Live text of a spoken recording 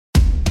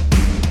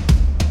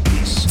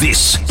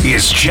This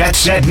is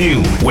Jets at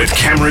Noon with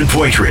Cameron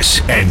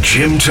Poitras and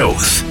Jim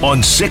Toth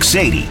on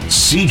 680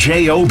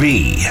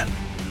 CJOB.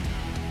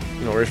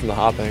 Right from the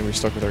hop, I think we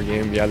stuck with our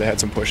game. Yeah, they had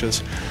some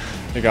pushes.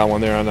 They got one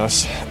there on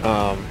us,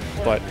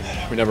 but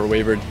we never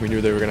wavered. We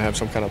knew they were going to have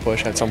some kind of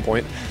push at some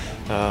point.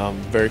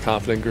 Very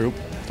confident group.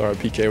 Thought our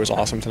PK was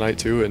awesome tonight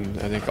too, and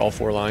I think all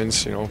four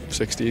lines,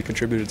 60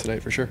 contributed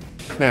tonight for sure.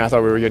 Man, I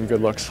thought we were getting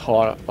good looks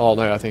all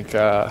night. I think,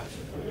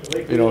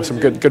 some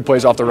good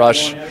plays off the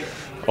rush.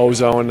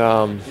 O-zone,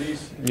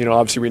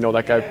 obviously we know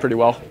that guy pretty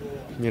well.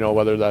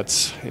 Whether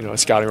that's, a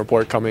scouting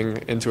report coming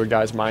into a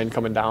guy's mind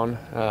coming down,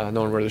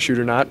 knowing where to shoot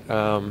or not.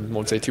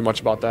 Won't say too much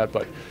about that,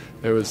 but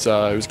it was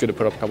good to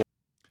put up a couple.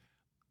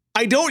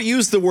 I don't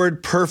use the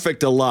word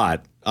perfect a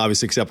lot,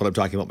 obviously, except when I'm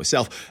talking about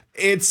myself.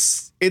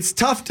 It's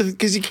tough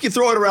because you can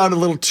throw it around a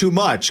little too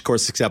much, of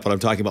course, except when I'm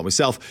talking about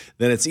myself.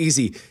 Then it's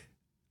easy.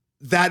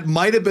 That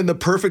might have been the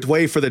perfect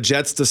way for the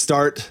Jets to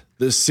start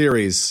this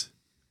series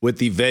with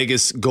the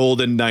Vegas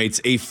Golden Knights.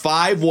 A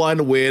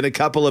 5-1 win, a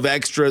couple of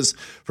extras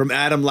from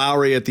Adam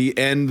Lowry at the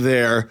end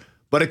there.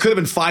 But it could have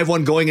been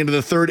 5-1 going into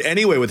the third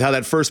anyway with how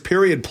that first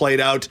period played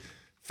out.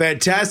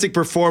 Fantastic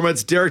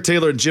performance. Derek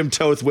Taylor and Jim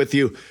Toth with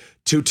you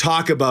to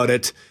talk about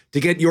it. To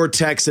get your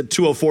texts at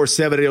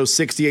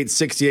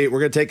 204-780-6868.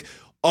 We're going to take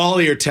all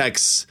of your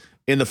texts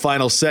in the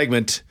final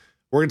segment.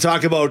 We're going to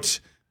talk about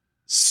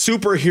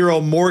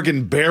superhero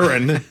Morgan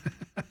Barron.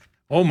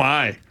 Oh,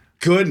 my.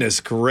 Goodness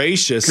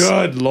gracious.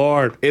 Good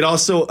Lord. It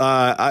also,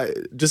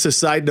 just a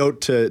side note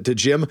to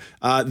Jim,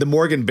 the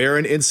Morgan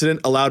Barron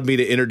incident allowed me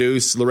to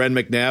introduce Loren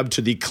McNabb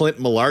to the Clint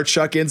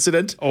Malarchuk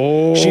incident.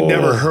 Oh. She'd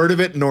never heard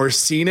of it nor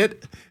seen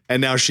it,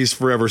 and now she's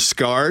forever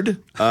scarred.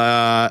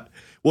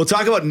 We'll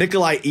talk about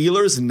Nikolai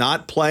Ehlers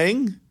not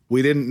playing.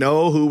 We didn't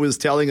know who was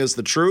telling us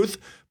the truth.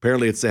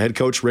 Apparently it's the head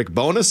coach, Rick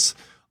Bowness,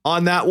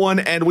 on that one,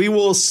 and we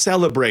will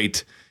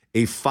celebrate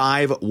a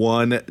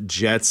 5-1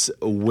 Jets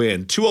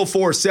win.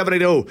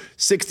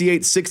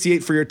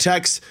 204-780-6868 for your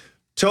text.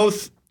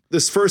 Toth,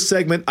 this first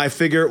segment, I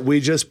figure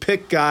we just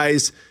pick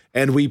guys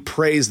and we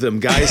praise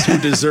them, guys who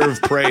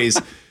deserve praise.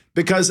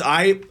 Because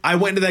I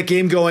went into that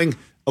game going,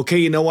 okay,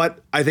 you know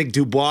what? I think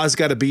Dubois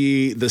got to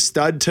be the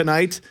stud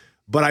tonight,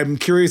 but I'm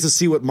curious to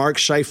see what Mark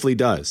Scheifele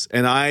does.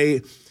 And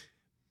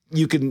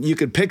you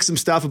can pick some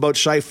stuff about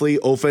Scheifele,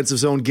 offensive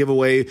zone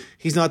giveaway.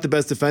 He's not the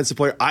best defensive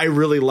player. I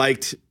really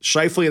liked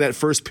Scheifele in that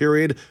first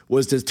period,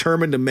 was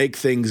determined to make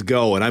things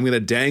go. And I'm going to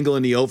dangle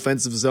in the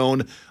offensive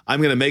zone. I'm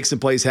going to make some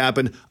plays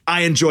happen.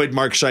 I enjoyed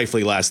Mark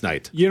Scheifele last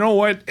night. You know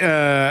what?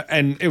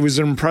 And it was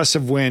an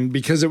impressive win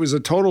because it was a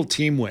total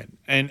team win.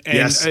 And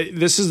yes.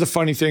 This is the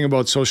funny thing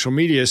about social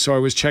media. So I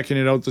was checking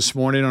it out this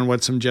morning on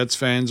what some Jets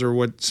fans or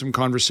what some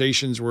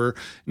conversations were,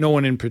 no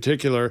one in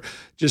particular,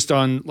 just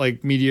on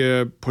like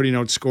media putting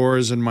out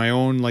scores and my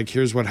own, like,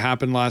 here's what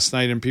happened last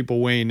night and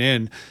people weighing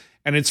in.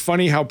 And it's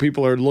funny how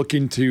people are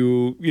looking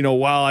to,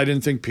 well, I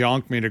didn't think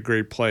Pionk made a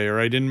great play, or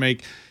I didn't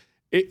make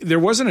it. There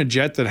wasn't a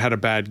Jet that had a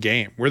bad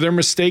game. Were there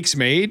mistakes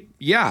made?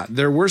 Yeah,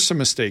 there were some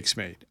mistakes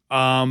made.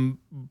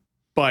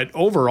 But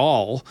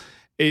overall,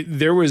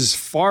 there was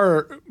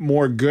far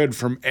more good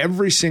from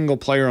every single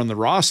player on the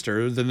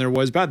roster than there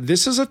was bad.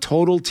 This is a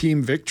total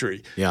team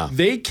victory. Yeah.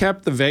 They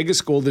kept the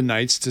Vegas Golden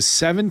Knights to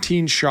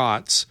 17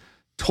 shots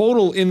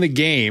total in the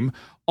game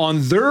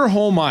on their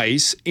home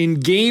ice in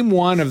game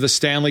one of the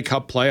Stanley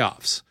Cup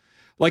playoffs.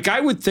 Like,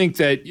 I would think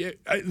that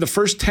the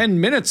first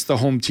 10 minutes, the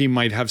home team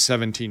might have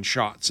 17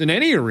 shots in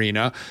any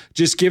arena,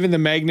 just given the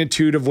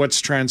magnitude of what's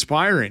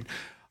transpiring.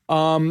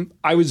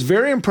 I was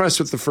very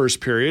impressed with the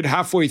first period.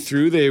 Halfway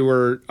through, they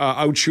were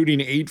out shooting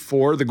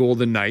 8-4, the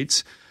Golden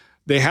Knights.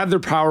 They had their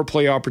power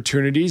play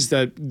opportunities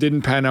that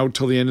didn't pan out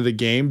till the end of the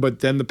game, but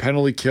then the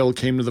penalty kill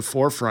came to the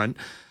forefront.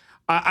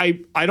 I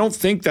don't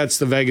think that's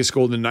the Vegas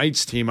Golden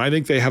Knights team. I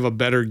think they have a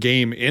better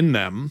game in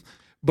them.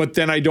 But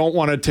then I don't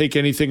want to take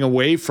anything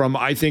away from,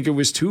 I think it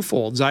was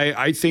twofolds.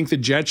 I think the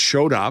Jets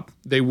showed up.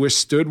 They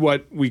withstood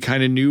what we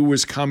kind of knew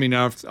was coming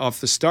off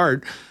the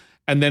start.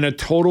 And then a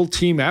total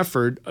team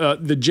effort.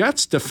 The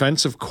Jets'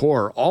 defensive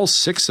core, all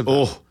six of them.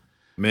 Oh,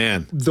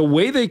 man. The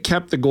way they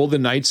kept the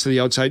Golden Knights to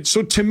the outside.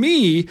 So to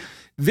me,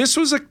 this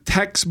was a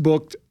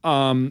textbook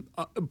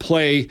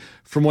play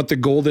from what the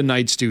Golden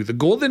Knights do. The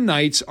Golden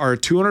Knights are a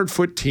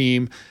 200-foot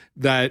team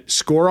that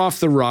score off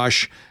the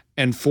rush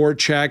and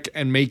forecheck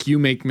and make you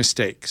make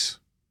mistakes.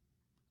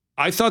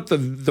 I thought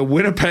the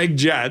Winnipeg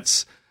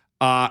Jets,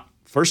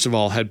 first of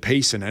all, had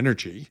pace and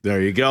energy.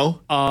 There you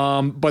go.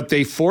 But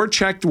they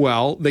forechecked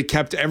well. They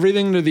kept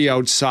everything to the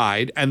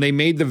outside, and they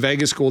made the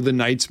Vegas Golden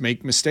Knights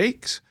make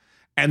mistakes.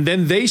 And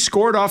then they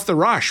scored off the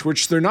rush,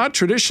 which they're not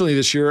traditionally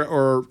this year,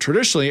 or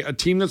traditionally a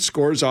team that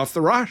scores off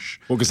the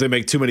rush. Well, because they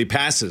make too many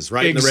passes,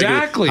 right?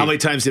 Exactly. How many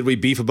times did we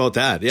beef about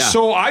that? Yeah.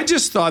 So I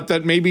just thought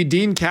that maybe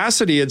Dean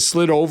Cassidy had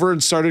slid over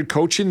and started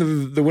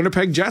coaching the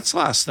Winnipeg Jets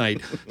last night.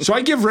 So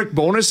I give Rick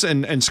Bowness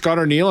and Scott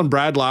Arniel and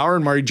Brad Lauer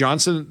and Murray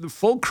Johnson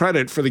full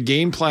credit for the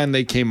game plan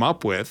they came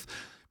up with,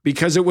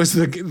 because it was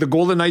the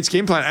Golden Knights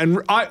game plan.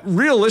 And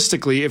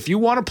realistically, if you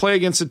want to play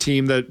against a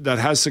team that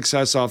has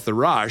success off the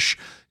rush,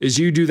 is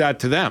you do that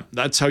to them.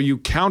 That's how you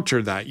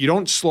counter that. You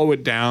don't slow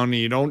it down. And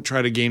you don't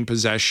try to gain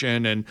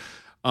possession.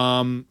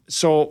 And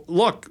so,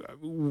 look,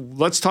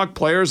 let's talk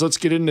players. Let's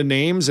get into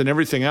names and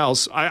everything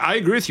else. I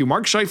agree with you.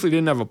 Mark Scheifele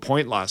didn't have a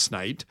point last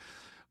night.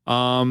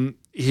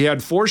 He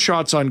had 4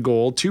 shots on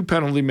goal, 2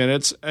 penalty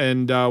minutes,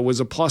 and was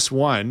a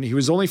 +1. He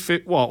was only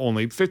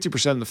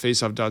 50% in the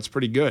faceoff dot. It's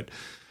pretty good.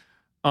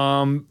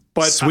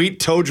 But sweet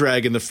toe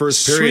drag in the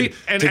first period.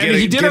 And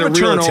he did have a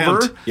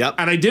turnover. Yep.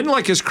 And I didn't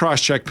like his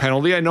cross-check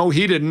penalty. I know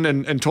he didn't,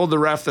 and told the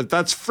ref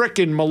that's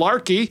frickin'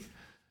 malarkey.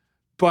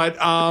 But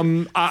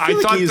I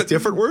thought he used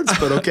different words,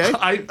 but okay.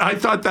 I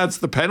thought that's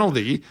the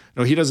penalty.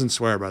 No, he doesn't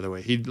swear, by the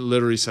way. He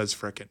literally says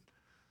frickin'.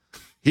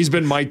 He's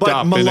been mic'd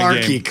up in a game.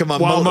 Malarkey, come on.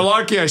 Well,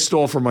 malarkey I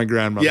stole from my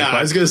grandmother. Yeah,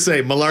 I was going to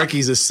say,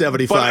 malarkey's a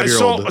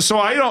 75-year-old. So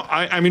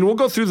I mean, we'll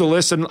go through the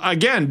list. And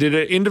again, did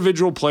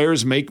individual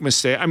players make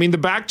mistakes? I mean, the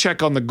back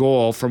check on the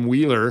goal from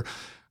Wheeler,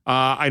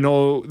 I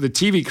know the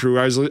TV crew,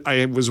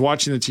 I was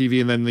watching the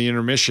TV and then the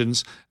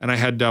intermissions, and I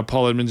had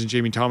Paul Edmonds and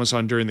Jamie Thomas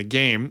on during the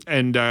game,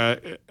 and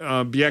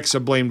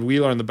Bieksa blamed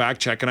Wheeler on the back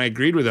check, and I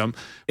agreed with him.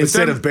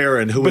 Instead of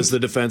Barron, who was the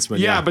defenseman.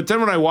 Yeah, but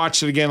then when I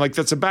watched it again, like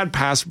that's a bad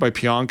pass by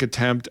Pionk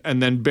attempt,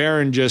 and then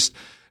Barron,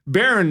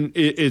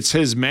 it's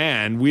his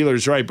man.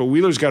 Wheeler's right, but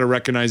Wheeler's got to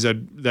recognize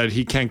that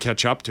he can't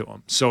catch up to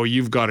him. So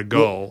you've got to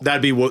go. Well,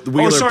 that'd be what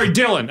Wheeler. Oh, sorry,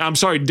 Dylan. I'm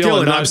sorry,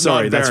 Dylan. I'm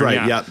sorry. That's Barron,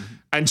 right. Yeah.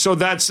 And so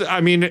I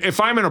mean, if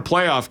I'm in a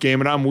playoff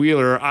game and I'm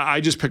Wheeler, I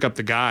just pick up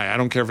the guy. I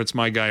don't care if it's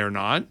my guy or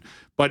not.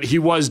 But he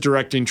was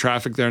directing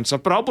traffic there and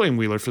stuff. But I'll blame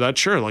Wheeler for that,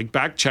 sure. Like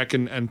back check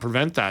and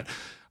prevent that.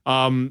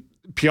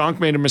 Pionk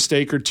made a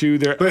mistake or two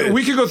there. But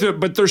we could go through it,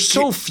 but there's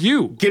so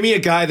few. Give me a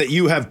guy that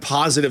you have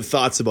positive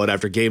thoughts about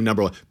after game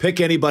number 1. Pick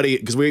anybody,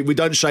 because we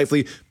done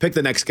Scheifele. Pick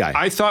the next guy.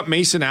 I thought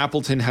Mason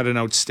Appleton had an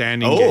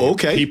outstanding game. Oh,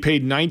 okay. He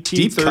paid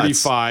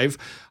 $19.35.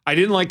 I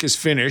didn't like his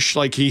finish.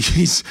 Like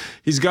he's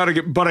got to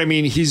get, but I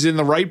mean, he's in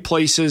the right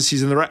places.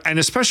 He's in the right, and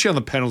especially on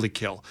the penalty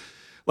kill.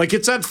 Like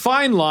it's that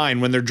fine line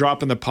when they're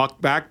dropping the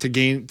puck back to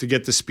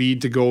get the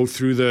speed to go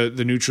through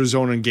the neutral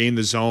zone and gain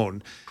the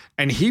zone.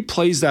 And he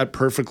plays that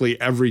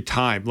perfectly every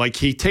time. Like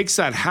he takes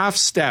that half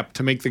step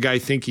to make the guy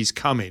think he's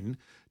coming,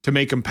 to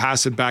make him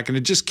pass it back, and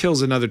it just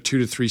kills another 2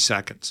 to 3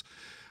 seconds.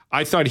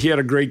 I thought he had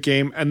a great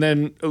game. And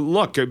then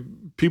look,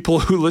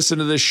 people who listen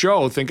to this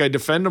show think I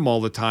defend him all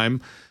the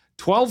time.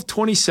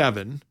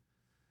 12-27,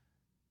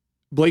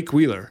 Blake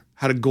Wheeler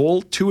had a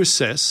goal, 2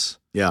 assists.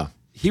 Yeah.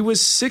 He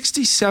was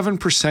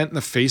 67% in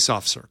the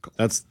faceoff circle.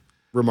 That's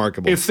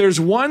remarkable. If there's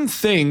one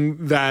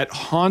thing that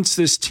haunts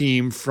this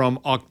team from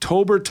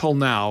October till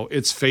now,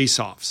 it's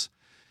faceoffs.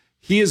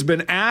 He has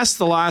been asked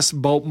the last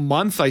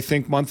month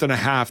and a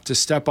half, to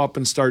step up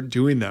and start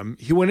doing them.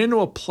 He went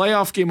into a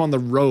playoff game on the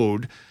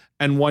road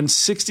and won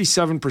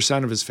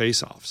 67% of his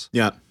faceoffs.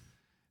 Yeah.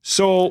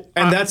 So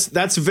and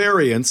that's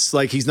variance.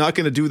 Like he's not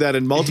going to do that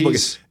in multiple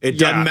games. It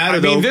doesn't matter. I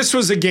though. mean, this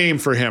was a game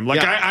for him.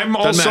 Like I'm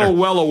also matter.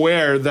 well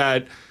aware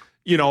that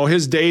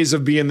his days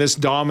of being this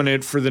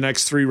dominant for the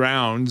next 3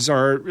 rounds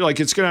are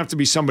like it's going to have to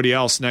be somebody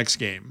else next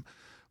game.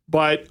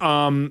 But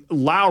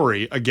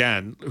Lowry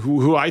again,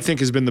 who I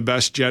think has been the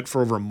best Jet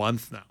for over a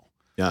month now.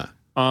 Yeah.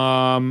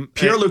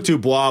 Pierre-Luc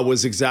Dubois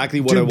was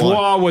exactly what I wanted.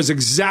 Dubois was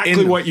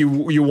exactly what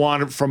you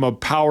wanted from a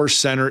power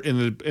center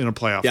in a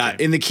playoff game.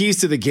 In the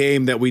keys to the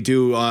game that we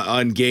do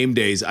on game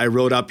days, I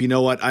wrote up, you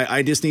know what?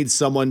 I just need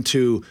someone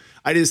to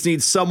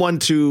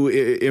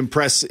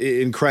impress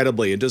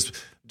incredibly and just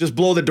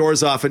blow the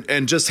doors off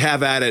and just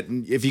have at it.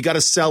 And if you got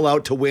to sell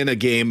out to win a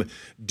game,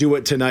 do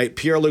it tonight.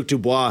 Pierre-Luc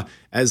Dubois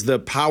as the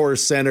power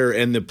center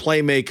and the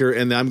playmaker,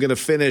 and I'm going to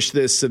finish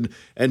this, and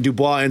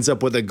Dubois ends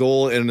up with a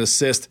goal and an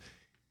assist.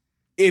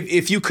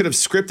 If you could have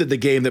scripted the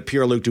game that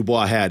Pierre-Luc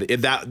Dubois had,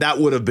 that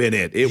would have been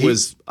it. It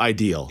was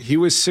ideal. He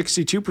was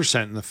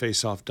 62% in the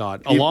faceoff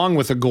dot, along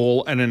with a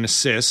goal and an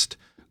assist,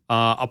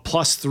 a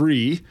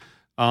 +3.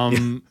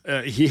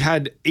 He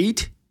had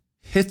 8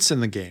 hits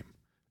in the game.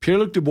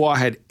 Pierre-Luc Dubois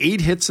had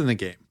 8 hits in the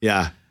game.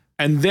 Yeah.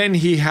 And then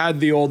he had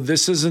the old,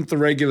 this isn't the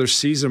regular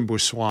season,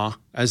 Boussois,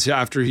 as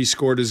after he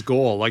scored his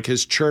goal, like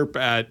his chirp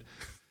at,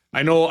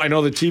 I know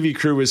the TV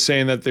crew was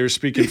saying that they're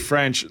speaking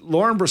French.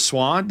 Laurent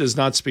Brossoit does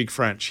not speak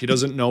French. He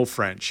doesn't know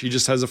French. He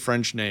just has a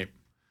French name.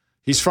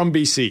 He's from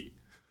BC.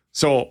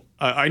 So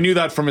I knew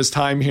that from his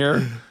time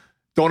here.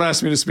 Don't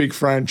ask me to speak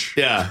French.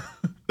 Yeah.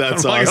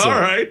 That's I'm awesome. Like, all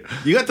right.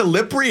 You got the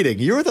lip reading.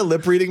 You were the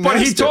lip reading master.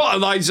 But he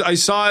told, I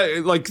saw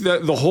like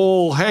the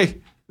whole, hey,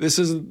 this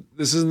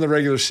isn't the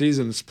regular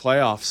season. It's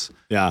playoffs.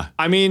 Yeah.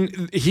 I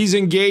mean, he's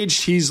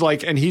engaged. He's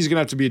like, and he's going to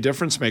have to be a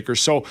difference maker.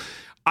 So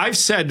I've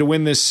said to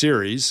win this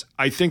series,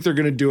 I think they're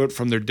going to do it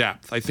from their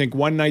depth. I think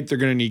one night they're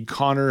going to need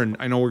Connor, and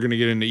I know we're going to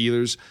get into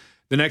Ehlers.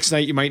 The next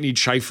night you might need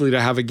Scheifele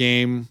to have a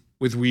game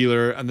with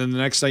Wheeler, and then the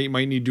next night you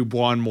might need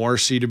Dubois and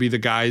Morrissey to be the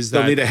guys that...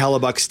 They'll need a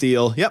Hellebuck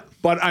steal. Yep.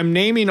 But I'm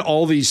naming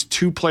all these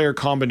 2-player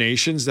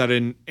combinations that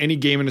in any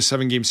game in a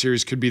 7-game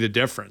series could be the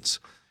difference.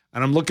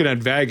 And I'm looking at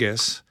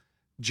Vegas.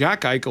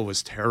 Jack Eichel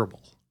was terrible.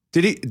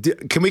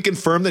 Can we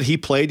confirm that he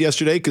played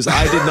yesterday? Because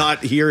I did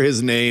not hear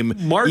his name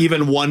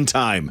even one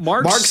time.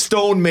 Mark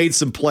Stone made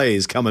some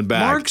plays coming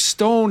back. Mark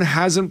Stone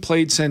hasn't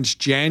played since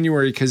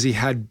January because he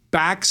had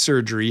back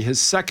surgery, his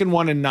second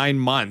one in 9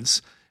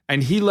 months,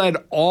 and he led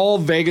all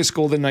Vegas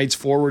Golden Knights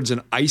forwards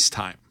in ice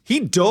time. He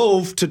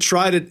dove to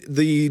try to,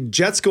 the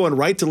Jets going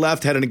right to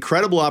left, had an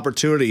incredible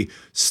opportunity.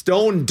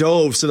 Stone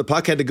dove, so the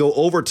puck had to go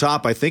over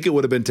top. I think it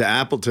would have been to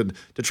Appleton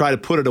to try to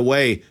put it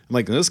away. I'm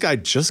like, this guy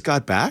just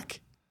got back?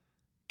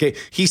 Okay,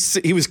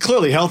 he was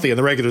clearly healthy in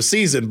the regular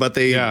season, but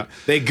they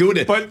gooed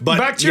it. But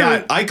back to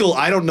Eichel,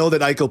 I don't know that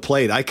Eichel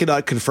played. I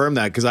cannot confirm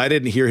that because I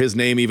didn't hear his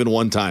name even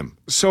one time.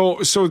 So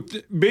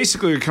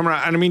basically, coming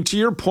out, and I mean, to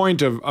your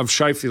point of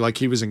Scheifele, like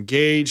he was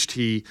engaged,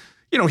 he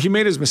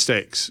made his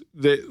mistakes.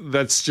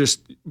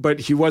 But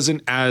he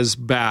wasn't as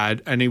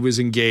bad, and he was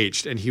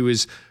engaged, and he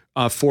was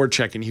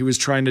forechecking. He was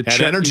trying to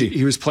check energy.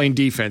 He was playing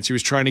defense. He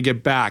was trying to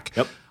get back.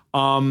 Yep.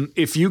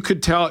 If you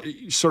could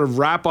sort of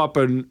wrap up,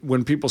 and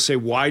when people say,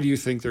 why do you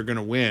think they're going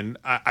to win?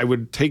 I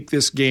would take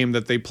this game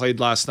that they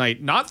played last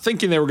night, not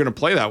thinking they were going to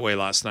play that way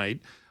last night.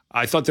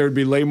 I thought there would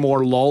be way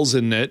more lulls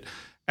in it.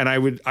 And I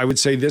would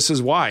say this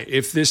is why.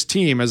 If this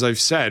team, as I've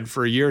said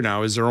for a year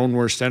now, is their own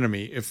worst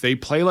enemy, if they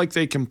play like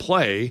they can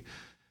play,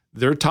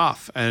 they're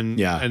tough. And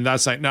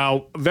that's like,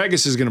 now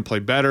Vegas is going to play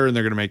better and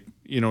they're going to make,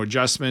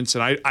 adjustments.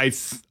 And I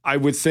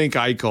would think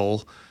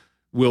Eichel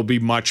will be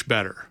much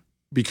better.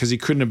 Because he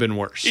couldn't have been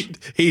worse.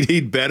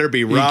 He'd better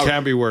be. He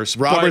can't be worse.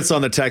 Robert's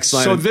on the text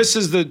line. So this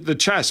is the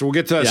chess. We'll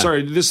get to that. Yeah.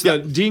 Sorry.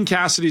 Dean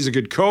Cassidy's a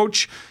good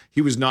coach. He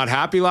was not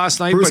happy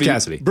last night. Bruce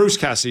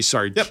Cassidy.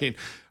 Sorry, yep. Dean.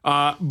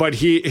 But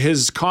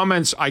his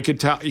comments, I could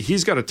tell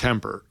he's got a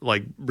temper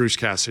like Bruce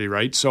Cassidy,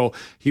 right? So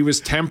he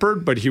was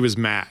tempered, but he was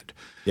mad.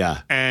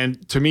 Yeah.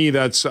 And to me,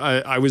 that's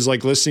I was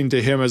like listening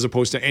to him as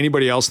opposed to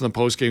anybody else in the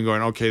postgame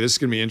going, okay, this is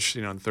going to be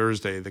interesting on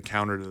Thursday, the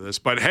counter to this.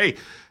 But hey,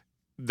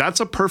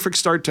 that's a perfect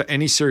start to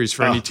any series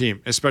for any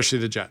team, especially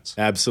the Jets.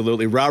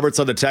 Absolutely. Robert's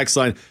on the text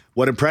line.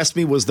 What impressed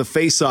me was the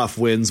face-off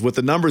wins. With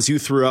the numbers you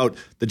threw out,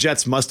 the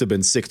Jets must have been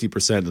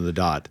 60% in the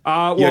dot.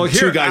 Well, here,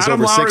 two guys Adam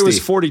over Lowry 60.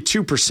 Was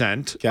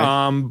 42%, okay.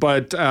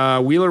 But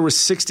Wheeler was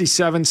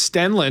 67.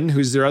 Stenlin,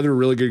 who's their other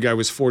really good guy,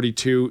 was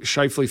 42.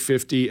 Scheifele,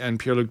 50, and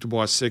Pierre-Luc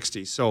Dubois,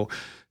 60. So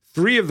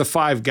 3 of the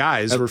 5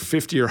 guys were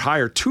 50 or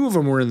higher. 2 of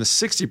them were in the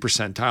 60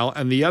 percentile,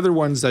 and the other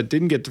ones that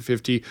didn't get to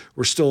 50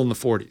 were still in the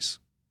 40s.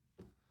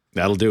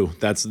 That'll do.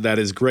 That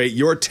is great.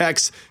 Your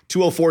text,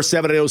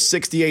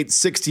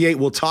 204-780-6868.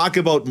 We'll talk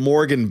about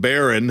Morgan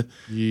Barron.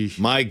 Yeesh.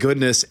 My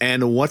goodness.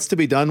 And what's to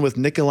be done with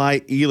Nikolai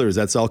Ehlers.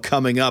 That's all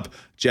coming up.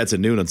 Jets at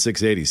noon on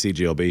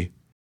 680 CJOB.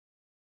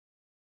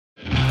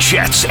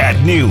 Jets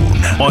at noon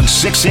on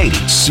 680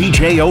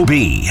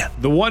 CJOB.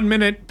 The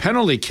 1-minute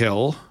penalty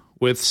kill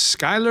with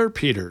Skylar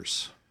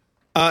Peters.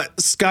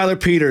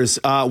 Skylar Peters,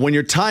 when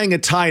you're tying a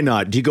tie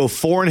knot, do you go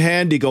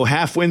 4-in-hand, do you go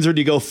half Windsor, do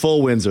you go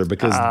full Windsor?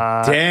 Because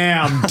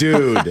damn,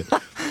 dude.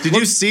 Did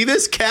you see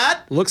this,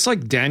 Cat? Looks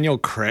like Daniel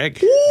Craig.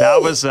 Woo!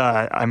 That was,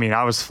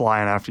 I was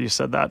flying after you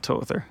said that,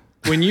 Tother.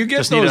 When you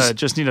get you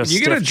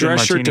get a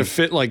dress shirt to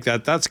fit like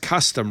that, that's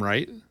custom,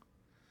 right?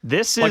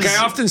 This is like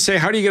I often say,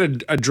 how do you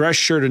get a dress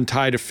shirt and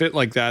tie to fit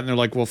like that? And they're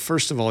like, well,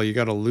 first of all, you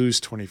got to lose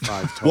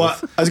 25. Well,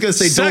 I was going to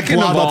say, don't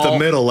blob up the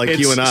middle like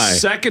you and I.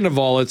 Second of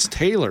all, it's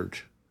tailored.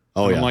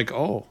 Oh, and yeah. I'm like,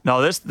 oh.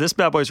 No, this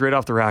bad boy's right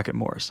off the rack at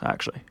Morris,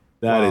 actually.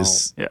 That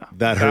hurts.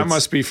 That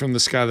must be from the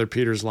Skylar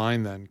Peters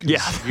line then.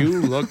 Yeah.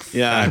 You look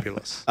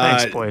fabulous.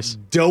 Thanks, boys.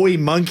 Doughy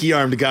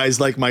monkey-armed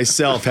guys like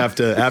myself have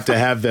to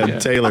have them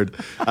tailored.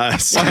 Why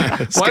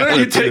don't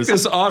you take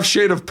this off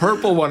shade of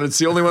purple one? It's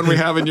the only one we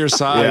have in your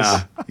size.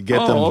 Yeah.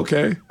 Get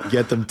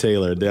them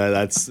tailored. Yeah,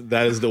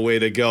 that is the way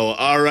to go.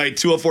 All right,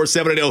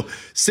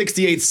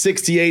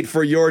 204-780-6868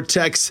 for your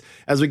texts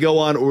as we go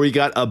on. We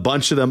got a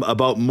bunch of them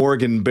about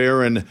Morgan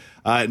Barron.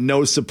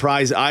 No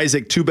surprise,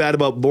 Isaac. Too bad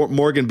about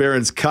Morgan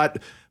Barron's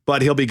cut,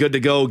 but he'll be good to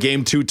go.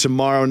 Game 2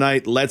 tomorrow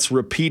night. Let's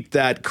repeat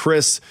that.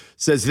 Chris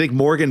says, you think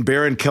Morgan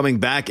Barron coming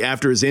back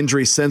after his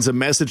injury sends a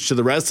message to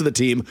the rest of the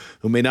team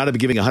who may not have been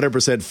giving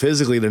 100%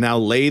 physically to now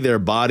lay their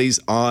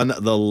bodies on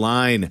the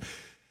line.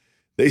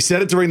 They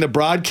said it during the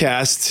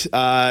broadcast.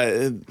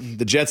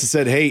 The Jets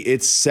said, hey,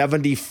 it's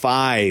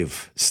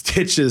 75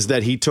 stitches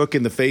that he took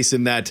in the face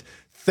in that.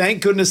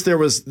 Thank goodness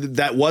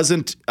that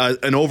wasn't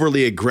an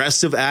overly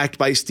aggressive act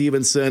by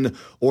Stevenson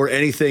or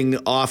anything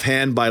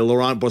offhand by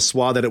Laurent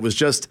Brossoit, that it was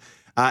just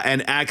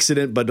an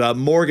accident. But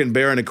Morgan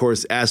Barron, of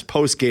course, asked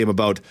post-game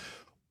about,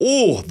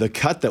 the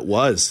cut that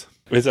was.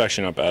 It's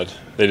actually not bad.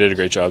 They did a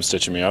great job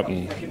stitching me up,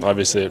 and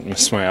obviously it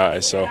missed my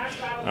eye. So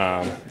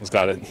I was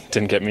glad it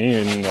didn't get me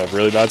in a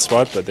really bad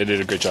spot, but they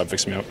did a great job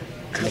fixing me up.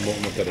 In the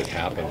moment that it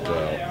happened,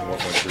 what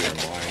went through your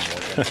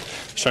mind? I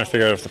was trying to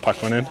figure out if the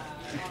puck went in.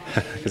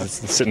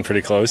 Because it's sitting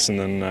pretty close, and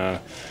then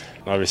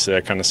obviously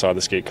I kind of saw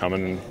the skate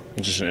coming,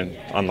 and just an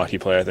unlucky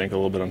play, I think, a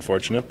little bit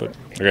unfortunate. But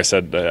like I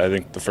said, I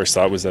think the first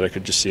thought was that I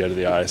could just see out of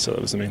the eye, so that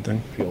was the main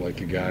thing. I feel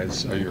like you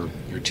guys, your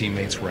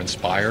teammates were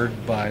inspired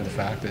by the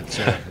fact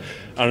that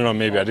I don't know.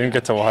 Maybe I didn't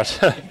get to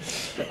watch. I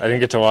didn't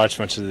get to watch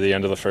much of the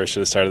end of the first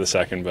or the start of the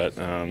second, but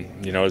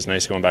it was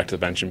nice going back to the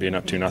bench and being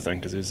up 2-0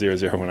 because it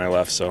was 0-0 when I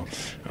left. So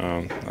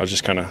I was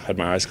just kind of had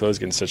my eyes closed,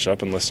 getting stitched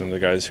up, and listening to the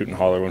guys hoot and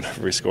holler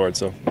whenever we scored.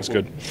 So it was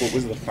good. What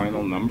was the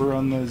final number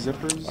on the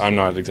zippers? I'm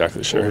not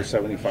exactly sure. Over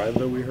 75,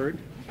 though, we heard.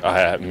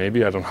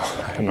 Maybe, I don't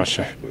know. I'm not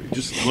sure.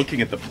 Just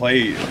looking at the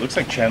play, it looks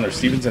like Chandler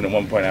Stevenson at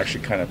one point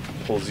actually kind of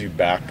pulls you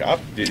back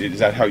up. Is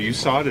that how you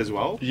saw it as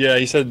well? Yeah,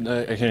 he said,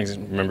 I can't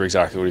remember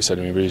exactly what he said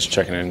to me, but he was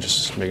checking in,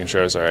 just making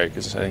sure I was all right,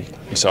 because I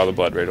think he saw the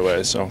blood right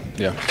away. So,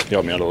 yeah, he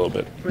helped me out a little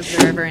bit. Was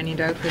there ever any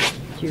doubt that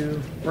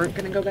you weren't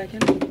going to go back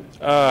in?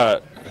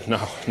 No.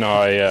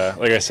 I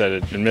like I said,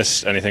 it didn't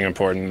miss anything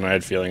important, and I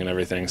had feeling and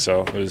everything.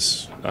 So it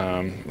was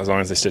as long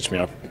as they stitched me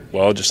up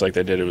well, just like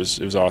they did, it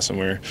was awesome.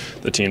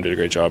 The team did a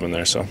great job in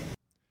there. So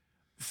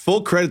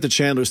full credit to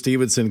Chandler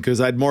Stevenson, because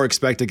I'd more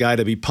expect a guy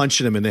to be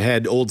punching him in the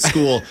head, old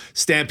school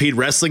Stampede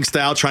wrestling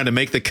style, trying to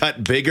make the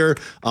cut bigger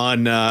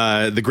on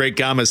the Great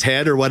Gama's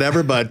head or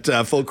whatever. But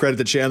full credit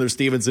to Chandler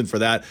Stevenson for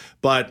that.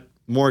 But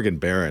Morgan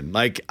Barron,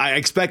 I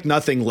expect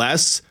nothing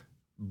less.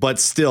 But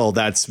still,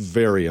 that's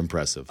very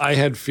impressive. I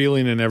had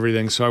feeling and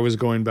everything, so I was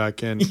going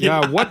back in.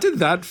 Yeah, what did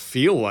that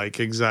feel like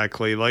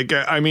exactly?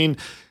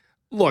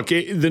 Look,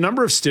 the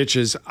number of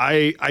stitches,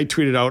 I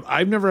tweeted out,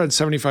 I've never had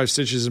 75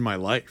 stitches in my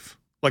life.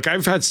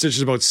 I've had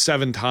stitches about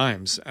 7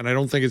 times, and I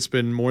don't think it's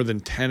been more than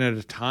 10 at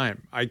a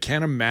time. I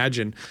can't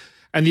imagine.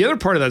 And the other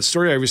part of that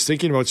story I was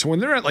thinking about, so when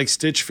they're at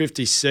stitch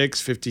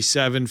 56,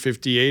 57,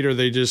 58, are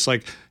they just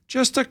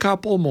a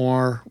couple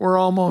more, we're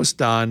almost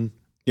done?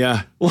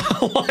 Yeah.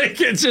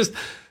 It's just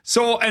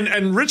so,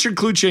 and Richard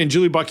Kluche and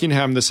Julie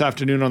Buckingham this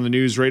afternoon on the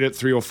news right at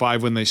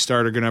 3:05 when they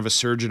start are going to have a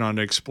surgeon on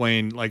to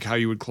explain how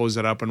you would close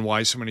that up and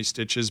why so many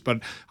stitches. But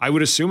I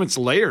would assume it's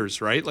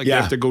layers, right? You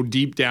have to go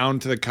deep down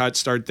to the cut,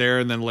 start there,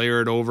 and then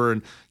layer it over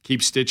and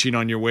keep stitching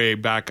on your way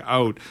back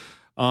out.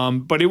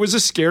 But it was a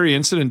scary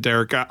incident,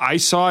 Derek. I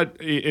saw it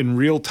in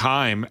real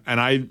time,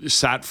 and I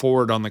sat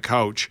forward on the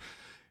couch,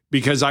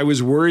 because I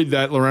was worried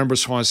that Laurent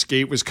Brossoit's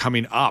skate was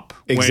coming up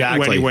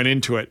when he went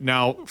into it.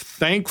 Now,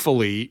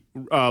 thankfully,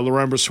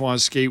 Laurent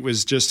Brossoit's skate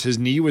was just, his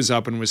knee was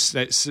up and was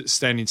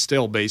standing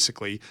still,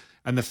 basically,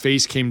 and the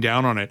face came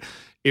down on it.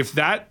 If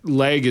that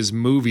leg is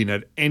moving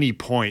at any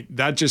point,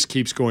 that just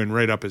keeps going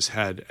right up his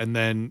head. And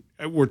then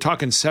we're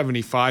talking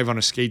 75 on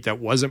a skate that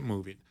wasn't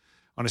moving.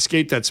 On a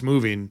skate that's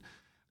moving,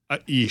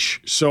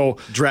 So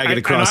drag it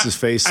across his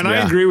face. And I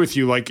agree with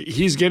you.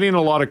 He's getting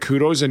a lot of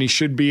kudos, and he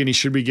should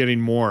be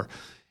getting more.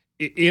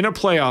 In a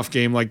playoff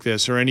game like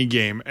this, or any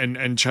game,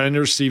 and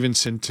Chandler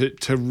Stevenson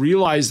to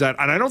realize that,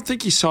 and I don't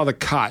think he saw the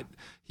cut.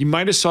 He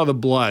might have saw the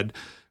blood,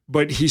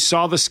 but he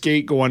saw the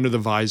skate go under the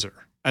visor.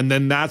 And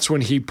then that's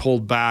when he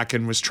pulled back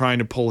and was trying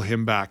to pull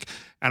him back.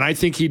 And I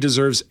think he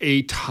deserves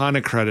a ton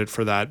of credit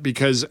for that,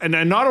 because, and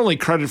not only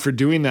credit for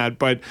doing that,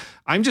 but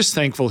I'm just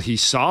thankful he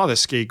saw the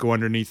skate go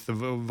underneath the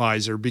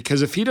visor,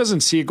 because if he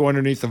doesn't see it go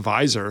underneath the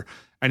visor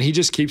and he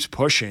just keeps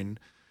pushing,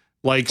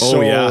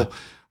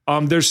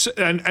 there's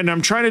and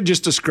I'm trying to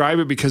just describe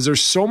it, because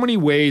there's so many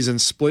ways in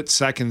split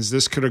seconds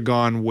this could have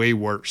gone way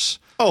worse.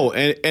 Oh,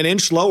 an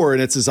inch lower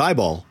and it's his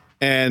eyeball.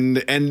 And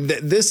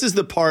this is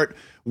the part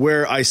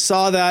where I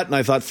saw that and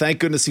I thought, thank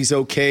goodness he's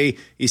okay.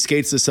 He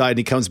skates aside and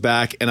he comes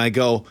back, and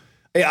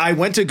I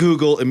went to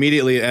Google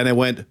immediately and I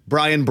went,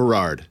 Brian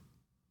Berard.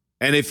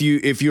 And if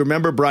you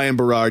remember Brian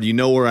Berard, you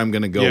know where I'm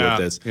going to go with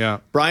this. Yeah.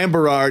 Brian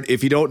Berard,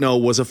 if you don't know,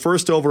 was a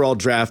first overall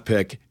draft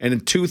pick. And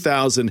in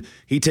 2000,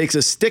 he takes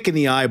a stick in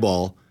the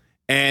eyeball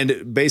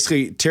and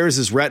basically tears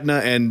his retina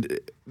and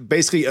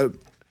basically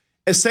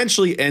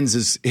essentially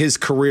ends his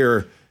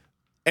career,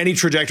 any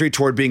trajectory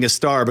toward being a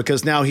star,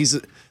 because now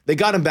they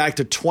got him back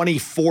to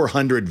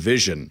 2400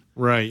 vision.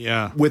 Right,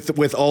 yeah.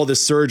 With all the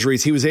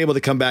surgeries, he was able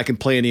to come back and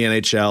play in the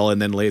NHL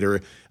and then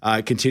later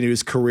continue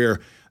his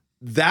career.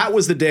 That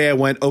was the day I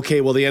went,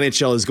 okay, well, the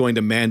NHL is going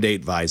to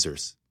mandate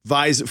visors.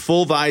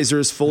 Full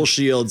visors, full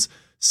shields,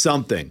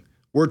 something.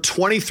 We're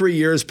 23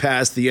 years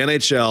past the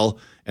NHL,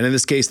 and in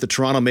this case, the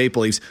Toronto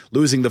Maple Leafs,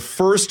 losing the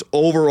first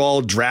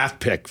overall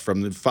draft pick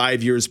from the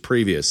 5 years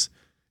previous.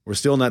 We're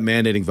still not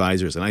mandating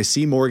visors. And I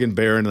see Morgan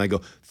Barron, and I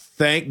go,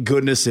 thank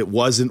goodness it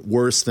wasn't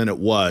worse than it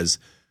was.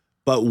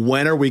 But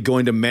when are we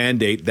going to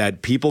mandate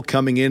that people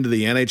coming into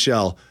the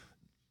NHL,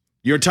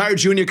 your entire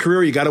junior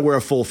career, you got to wear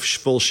a full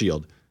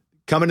shield.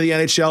 Coming to the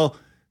NHL,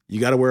 you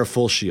got to wear a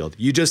full shield.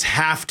 You just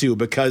have to,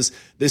 because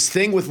this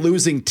thing with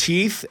losing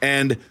teeth,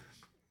 and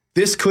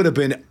this could have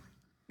been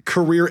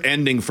career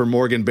ending for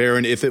Morgan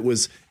Barron if it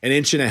was an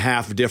inch and a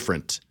half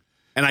different.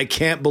 And I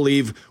can't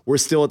believe we're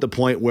still at the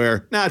point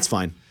where, it's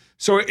fine.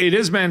 So it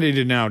is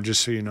mandated now,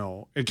 just so you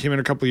know. It came in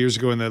a couple of years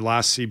ago in the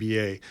last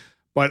CBA.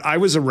 But I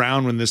was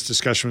around when this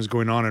discussion was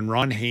going on, and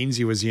Ron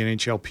Hainsey was the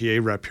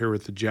NHLPA rep here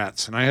with the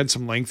Jets. And I had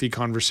some lengthy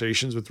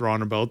conversations with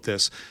Ron about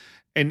this.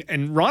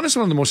 And Ron is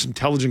one of the most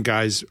intelligent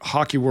guys,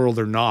 hockey world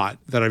or not,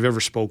 that I've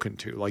ever spoken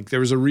to. There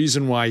was a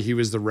reason why he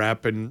was the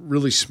rep, and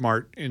really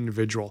smart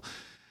individual.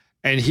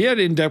 And he had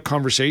in-depth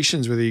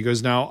conversations with you. He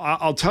goes, now,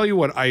 I'll tell you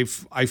what I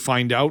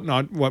find out,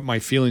 not what my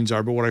feelings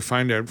are, but what I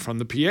find out from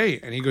the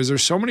PA. And he goes,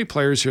 there's so many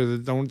players here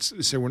that don't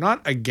say, we're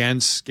not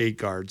against skate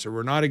guards, or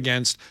we're not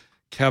against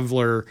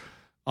Kevlar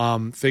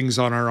things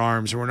on our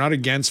arms, or we're not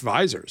against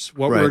visors.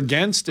 What we're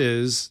against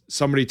is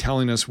somebody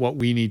telling us what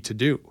we need to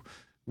do.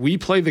 We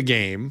play the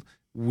game.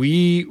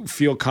 We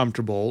feel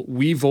comfortable.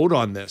 We vote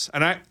on this.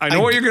 And I know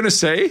what you're going to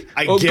say.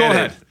 Go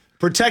ahead.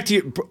 Protect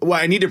you. Well,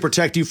 I need to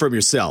protect you from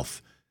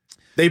yourself.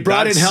 They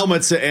brought in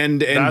helmets, and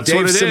Dave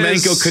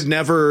Semenko could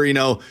never,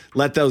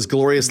 let those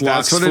glorious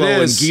locks flow,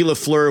 and Guy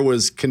Lafleur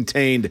was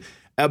contained.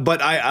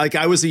 But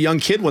I was a young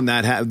kid when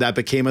that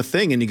became a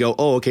thing, and you go,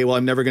 oh, okay, well,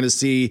 I'm never going to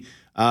see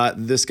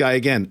this guy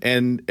again,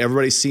 and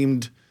everybody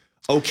seemed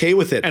okay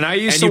with it. And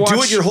you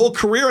do it your whole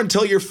career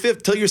until you're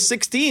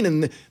 16,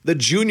 and the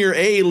junior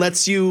A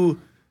lets you.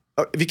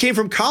 If you came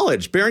from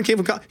college, Barron came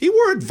from college, he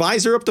wore a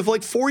visor up to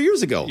like 4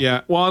 years ago.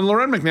 Yeah. Well, and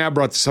Lauren McNabb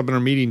brought this up in our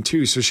meeting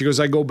too. So she goes,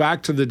 I go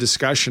back to the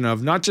discussion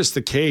of not just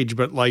the cage,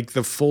 but like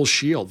the full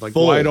shield. Like,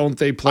 why don't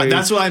they play?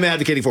 That's what I'm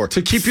advocating for.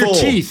 To keep your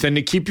teeth and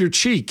to keep your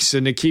cheeks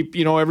and to keep,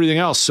 everything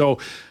else. So,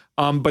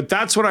 but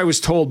that's what I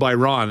was told by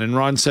Ron. And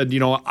Ron said,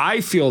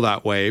 I feel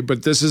that way,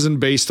 but this isn't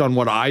based on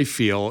what I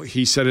feel.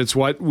 He said, it's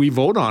what we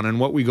vote on and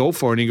what we go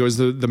for. And he goes,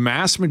 the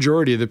mass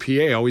majority of the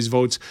PA always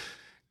votes,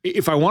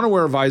 if I want to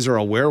wear a visor,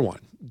 I'll wear one.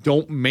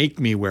 Don't make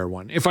me wear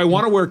one. If I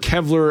want to wear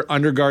Kevlar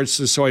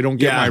underguards so I don't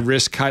get my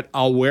wrist cut,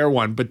 I'll wear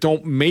one, but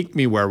don't make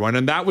me wear one.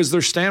 And that was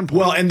their standpoint.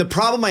 Well, and the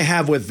problem I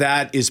have with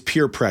that is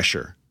peer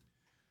pressure.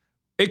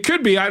 It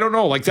could be. I don't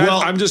know. Like that,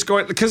 I'm just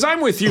going, because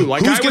I'm with you.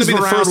 Like, I was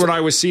around when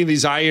I was seeing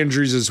these eye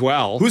injuries as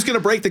well. Who's going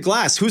to break the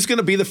glass? Who's going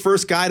to be the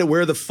first guy to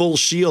wear the full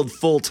shield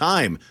full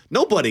time?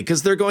 Nobody,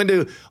 because they're going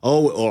to,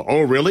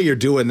 oh, really? You're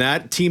doing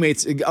that?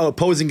 Teammates,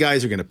 opposing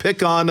guys are going to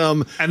pick on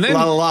them, and then,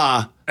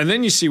 And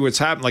then you see what's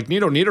happened. Like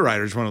Nito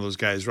Niederreiter is one of those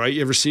guys, right? You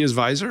ever see his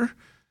visor?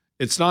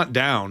 It's not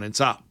down, it's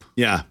up.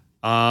 Yeah.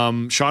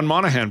 Sean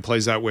Monahan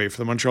plays that way for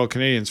the Montreal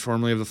Canadiens,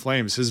 formerly of the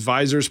Flames. His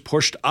visor's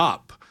pushed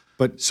up.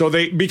 But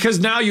because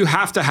now you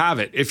have to have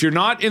it. If you're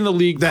not in the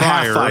league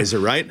prior, half visor,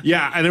 right?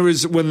 Yeah, and it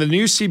was when the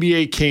new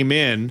CBA came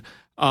in,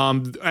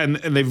 and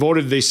they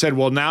voted. They said,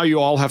 well, now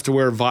you all have to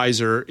wear a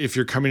visor if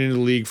you're coming into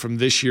the league from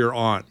this year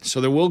on. So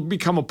there will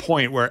become a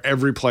point where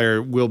every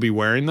player will be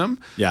wearing them.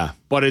 Yeah,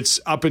 but it's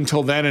up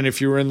until then, and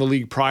if you were in the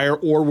league prior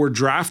or were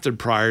drafted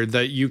prior,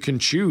 that you can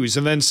choose.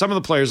 And then some of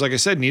the players, like I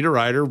said,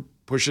 Niederreiter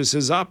pushes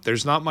his up.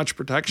 There's not much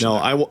protection. No,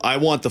 I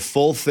want the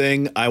full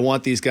thing. I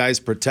want these guys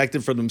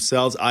protected for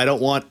themselves. I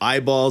don't want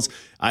eyeballs.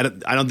 I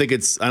don't think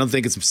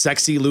it's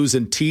sexy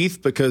losing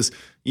teeth, because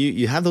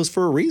you have those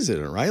for a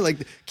reason, right?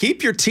 Like,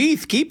 keep your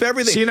teeth, keep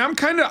everything. See, and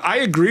I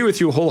agree with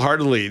you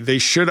wholeheartedly. They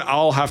should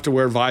all have to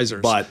wear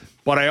visors. But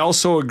I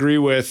also agree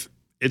with,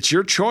 it's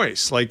your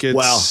choice. Like,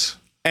 it's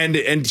and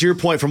to your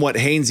point from what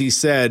Hainsey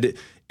said,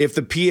 if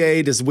the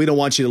PA we don't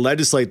want you to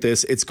legislate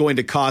this, it's going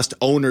to cost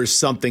owners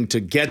something to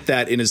get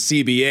that in a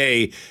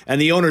CBA, and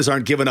the owners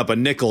aren't giving up a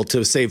nickel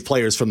to save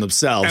players from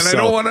themselves. And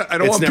I don't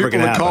want people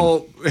to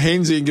call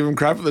Hainsey and give him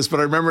crap for this, but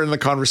I remember in the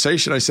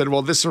conversation I said,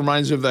 well, this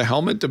reminds me of the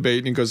helmet debate,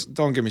 and he goes,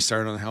 don't get me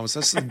started on the helmets.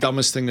 That's the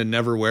dumbest thing to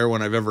never wear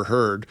one I've ever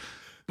heard.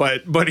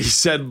 But he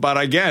said, but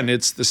again,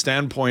 it's the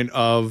standpoint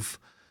of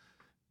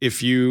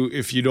if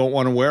you don't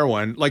want to wear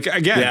one, like,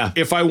 again,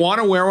 if I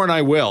want to wear one,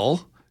 I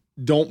will.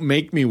 Don't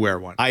make me wear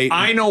one.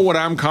 I know what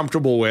I'm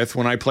comfortable with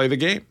when I play the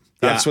game.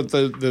 That's what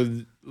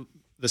the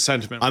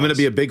sentiment was. I'm going to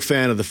be a big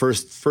fan of the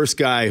first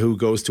guy who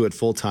goes to it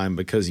full time,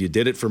 because you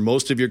did it for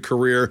most of your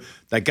career.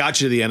 That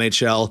got you to the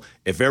NHL.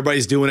 If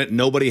everybody's doing it,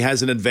 nobody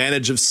has an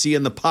advantage of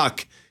seeing the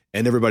puck,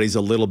 and everybody's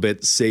a little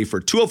bit safer.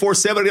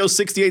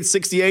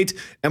 204-780-6868.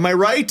 Am I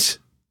right?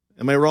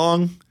 Am I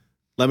wrong?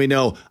 Let me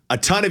know. A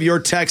ton of your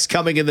texts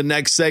coming in the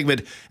next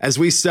segment as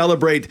we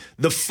celebrate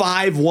the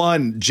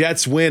 5-1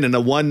 Jets win and a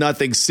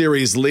 1-0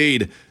 series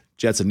lead.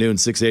 Jets at noon,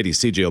 680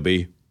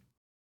 CJOB.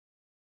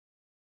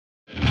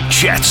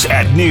 Jets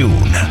at noon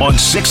on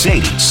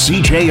 680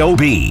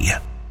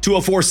 CJOB.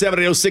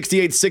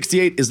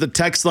 204-780-6868 is the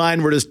text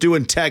line. We're just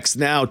doing text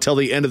now till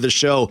the end of the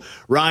show.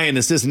 Ryan,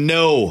 it says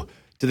no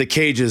to the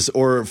cages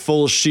or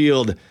full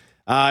shield.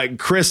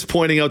 Chris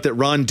pointing out that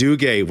Ron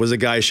Duguay was a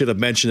guy I should have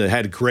mentioned that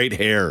had great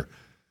hair.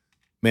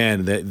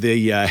 Man,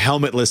 the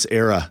helmetless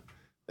era.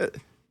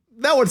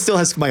 That one still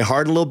has my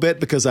heart a little bit,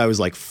 because I was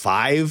like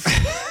 5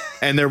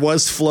 and there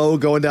was flow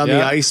going down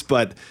the ice.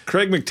 But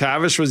Craig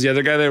McTavish was the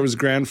other guy that was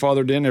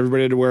grandfathered in.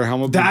 Everybody had to wear a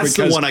helmet. That's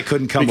the one I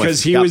couldn't come with.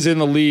 Because he was in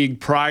the league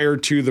prior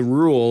to the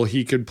rule.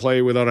 He could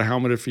play without a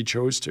helmet if he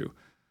chose to.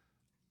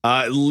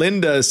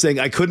 Linda is saying,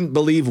 I couldn't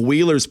believe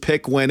Wheeler's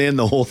pick went in.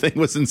 The whole thing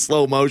was in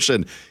slow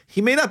motion.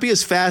 He may not be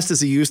as fast as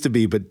he used to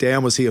be, but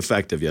damn, was he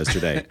effective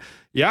yesterday.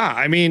 Yeah,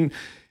 I mean,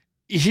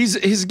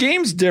 his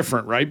game's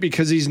different, right?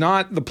 Because he's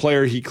not the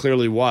player he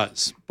clearly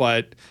was.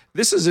 But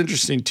this is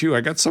interesting, too.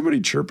 I got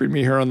somebody chirping me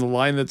here on the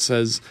line that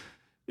says,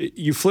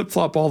 you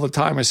flip-flop all the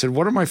time. I said,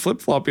 what am I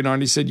flip-flopping on?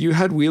 He said, you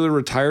had Wheeler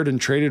retired and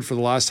traded for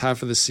the last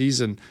half of the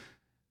season.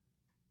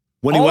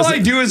 All I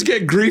do is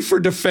get grief for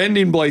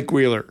defending Blake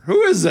Wheeler.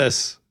 Who is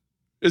this?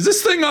 Is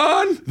this thing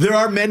on? There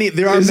are many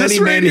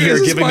men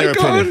here giving their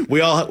opinion.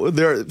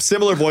 There are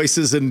similar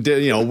voices, and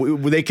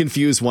they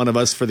confuse one of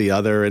us for the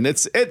other, and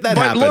that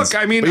happens. Look,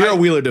 I mean, but you're a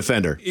Wheeler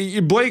defender.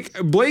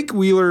 Blake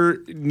Wheeler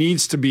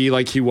needs to be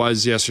like he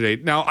was yesterday.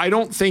 Now, I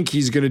don't think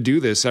he's going to do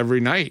this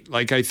every night.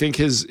 Like I think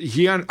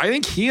he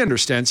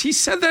understands. He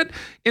said that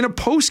in a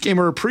post game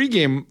or a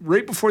pregame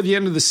right before the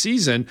end of the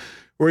season,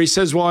 where he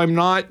says, "Well, I'm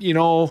not,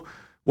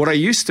 what I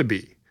used to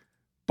be."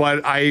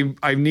 But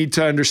I need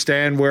to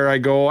understand where I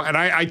go. And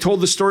I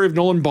told the story of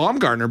Nolan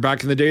Baumgartner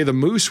back in the day of the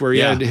Moose, where he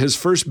had his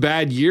first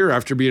bad year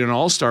after being an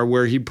all-star,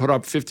 where he put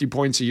up 50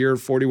 points a year,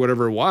 40,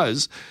 whatever it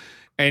was.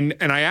 And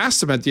I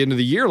asked him at the end of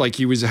the year, like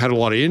he had a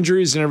lot of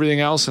injuries and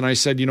everything else. And I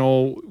said,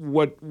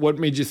 what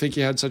made you think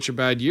you had such a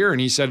bad year? And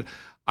he said,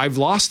 I've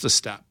lost a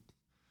step.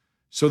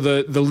 So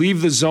the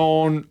leave the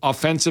zone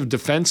offensive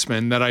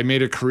defenseman that I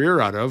made a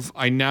career out of,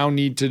 I now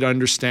need to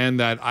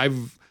understand that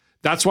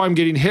that's why I'm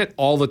getting hit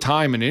all the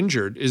time and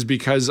injured, is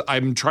because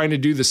I'm trying to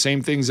do the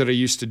same things that I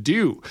used to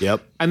do.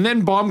 Yep. And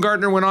then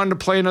Baumgartner went on to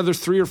play another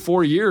 3 or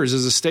 4 years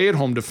as a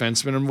stay-at-home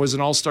defenseman and was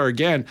an all-star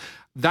again.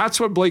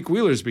 That's what Blake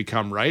Wheeler's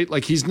become, right?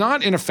 Like he's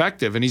not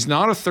ineffective and he's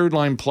not a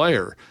third-line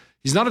player.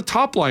 He's not a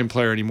top-line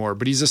player anymore,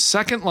 but he's a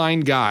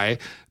second-line guy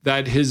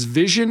that his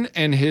vision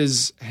and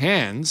his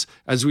hands,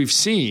 as we've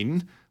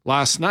seen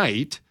last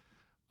night,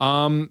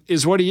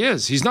 is what he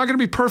is. He's not going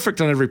to be perfect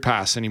on every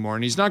pass anymore,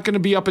 and he's not going to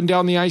be up and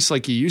down the ice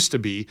like he used to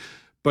be,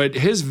 but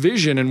his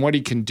vision and what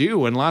he can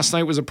do, and last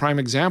night was a prime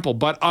example,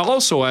 but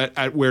also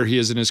at where he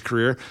is in his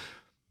career,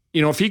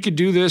 if he could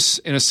do this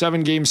in a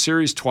 7-game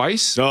series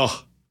twice,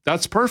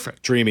 that's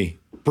perfect. Dreamy.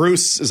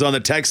 Bruce is on the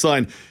text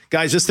line.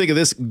 Guys, just think of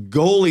this.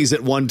 Goalies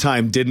at one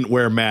time didn't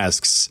wear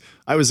masks.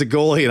 I was a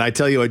goalie, and I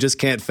tell you, I just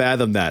can't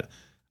fathom that.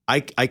 I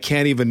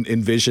can't even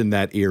envision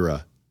that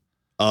era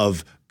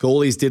of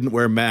goalies didn't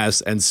wear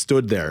masks and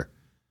stood there.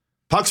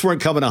 Pucks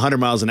weren't coming 100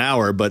 miles an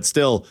hour, but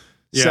still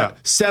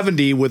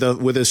 70 with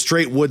a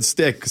straight wood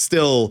stick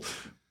still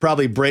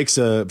probably breaks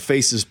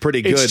faces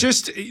pretty good. It's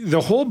just the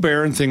whole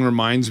Barron thing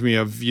reminds me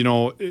of,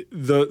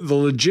 the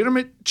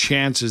legitimate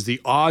chances, the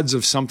odds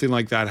of something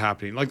like that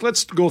happening. Like,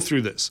 let's go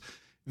through this.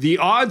 The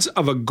odds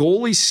of a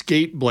goalie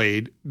skate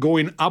blade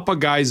going up a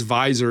guy's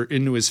visor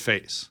into his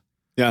face.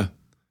 Yeah.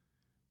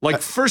 Like,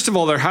 first of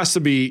all, there has to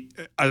be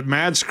a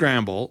mad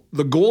scramble.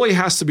 The goalie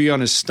has to be on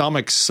his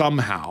stomach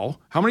somehow.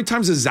 How many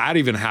times does that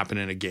even happen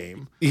in a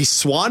game? He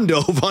swan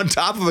dove on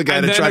top of a guy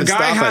to try to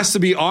stop it. And the guy has to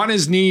be on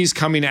his knees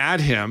coming at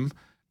him,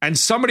 and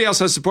somebody else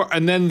has support.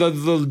 And then the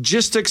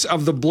logistics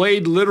of the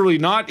blade literally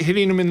not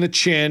hitting him in the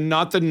chin,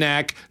 not the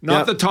neck,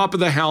 not the top of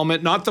the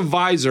helmet, not the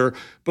visor,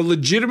 but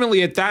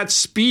legitimately at that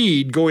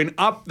speed going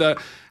up the...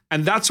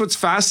 And that's what's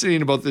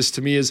fascinating about this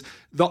to me is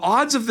the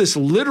odds of this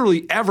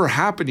literally ever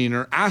happening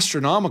are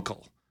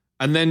astronomical.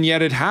 And then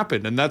yet it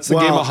happened. And that's the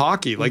game of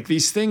hockey. Like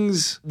these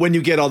things. When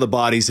you get all the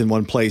bodies in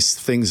one place,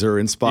 things are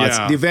in spots.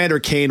 Yeah. The Evander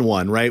Kane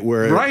one, right?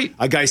 Where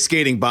a guy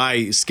skating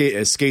by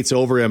skates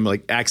over him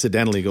like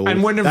accidentally.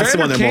 And when that's the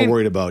one they're more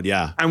worried about.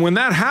 Yeah. And when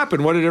that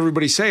happened, what did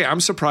everybody say?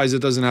 I'm surprised it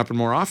doesn't happen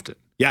more often.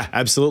 Yeah,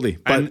 absolutely.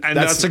 But and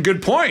that's a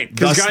good point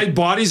because guys'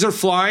 bodies are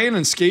flying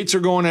and skates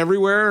are going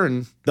everywhere,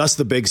 and that's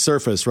the big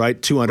surface,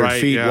 right? 200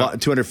 feet,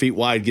 200 feet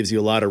wide gives you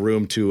a lot of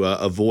room to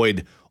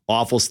avoid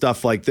awful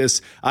stuff like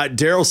this.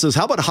 Daryl says,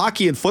 "How about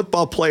hockey and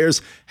football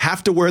players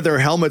have to wear their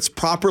helmets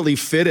properly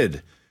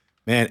fitted?"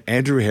 Man,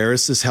 Andrew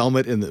Harris's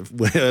helmet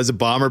as a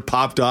Bomber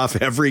popped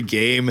off every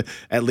game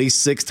at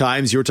least 6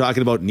 times. You were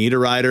talking about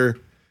Niederreiter.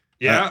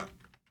 Yeah.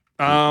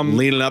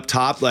 Leaning up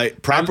top,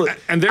 like properly.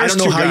 And I there's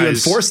don't know how guys. you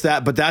enforce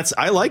that, but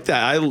I like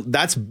that.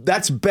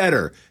 That's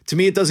better. To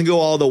me, it doesn't go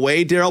all the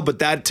way, Daryl, but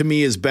that to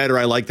me is better.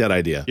 I like that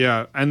idea.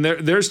 Yeah, and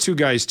there's 2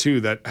 guys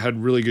too that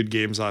had really good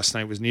games last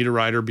night. Was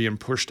Niederreiter being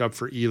pushed up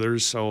for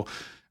Ehlers. So,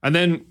 and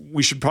then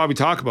we should probably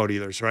talk about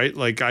Ehlers, right?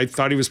 Like I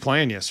thought he was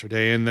playing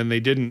yesterday, and then they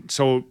didn't.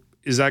 So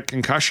is that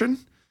concussion?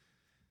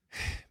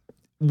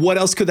 What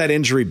else could that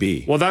injury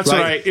be? Well, that's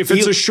right. If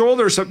it's a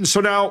shoulder or something. So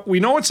now we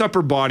know it's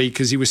upper body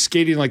because he was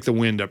skating like the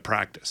wind at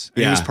practice.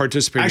 And he was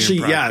participating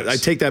in practice. I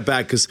take that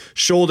back because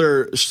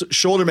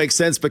shoulder makes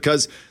sense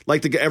because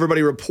like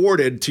everybody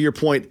reported, to your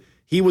point,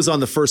 he was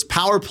on the first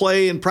power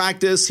play in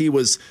practice. He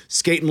was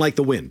skating like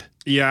the wind.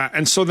 Yeah,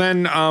 and so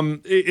then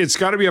it's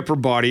got to be upper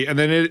body. And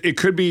then it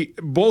could be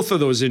both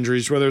of those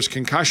injuries, whether it's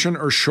concussion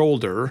or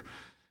shoulder.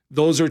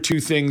 Those are 2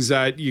 things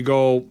that you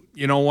go,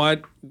 you know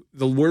what?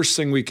 The worst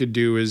thing we could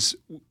do is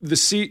the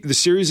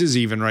series is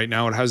even right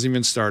now. It hasn't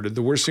even started.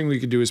 The worst thing we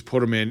could do is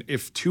put them in.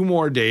 If 2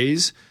 more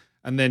days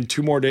and then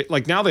 2 more days,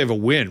 like now they have a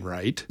win,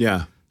 right?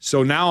 Yeah.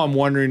 So now I'm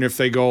wondering if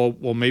they go,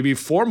 well, maybe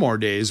 4 more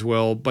days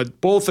will,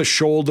 but both a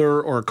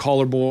shoulder or a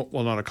collarbone,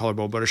 well, not a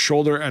collarbone, but a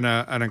shoulder and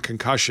a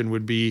concussion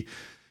would be,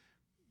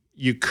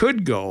 you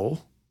could go,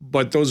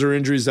 but those are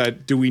injuries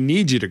that, do we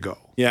need you to go?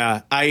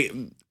 Yeah.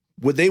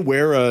 Would they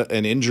wear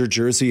an injured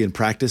jersey in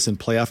practice and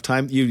playoff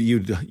time?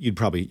 You'd hide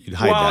that,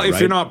 well, if right?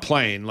 you're not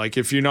playing, like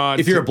if you're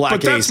a black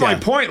but that's ace, my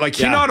point. Like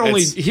he not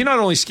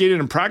only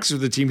skated in practice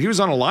with the team, he was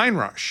on a line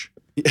rush.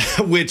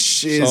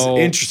 which is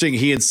interesting.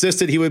 He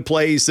insisted he would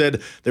play. He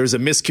said there was a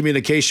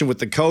miscommunication with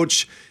the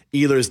coach.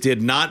 Ehlers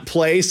did not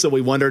play, so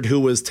we wondered who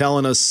was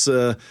telling us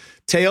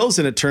tales,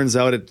 and it turns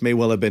out it may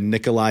well have been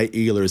Nikolai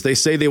Ehlers. They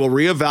say they will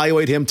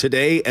reevaluate him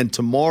today and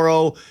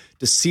tomorrow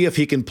to see if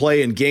he can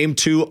play in Game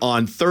 2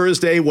 on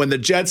Thursday when the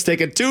Jets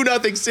take a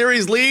 2-0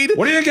 series lead.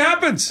 What do you think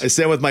happens? I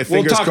said with my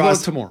fingers crossed. We'll talk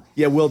about it tomorrow.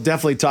 Yeah, we'll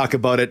definitely talk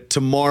about it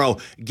tomorrow.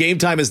 Game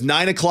time is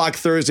 9 o'clock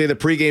Thursday. The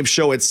pregame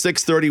show at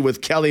 6:30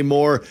 with Kelly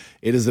Moore.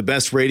 It is the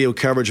best radio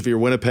coverage of your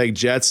Winnipeg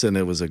Jets, and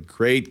it was a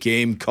great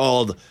game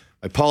called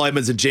by Paul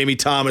Edmonds and Jamie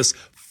Thomas.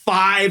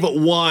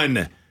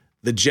 5-1.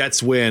 The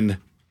Jets win.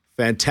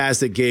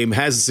 Fantastic game.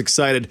 Has us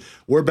excited.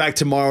 We're back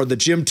tomorrow. The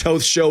Jim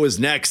Toth Show is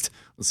next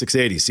on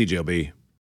 680 CJOB.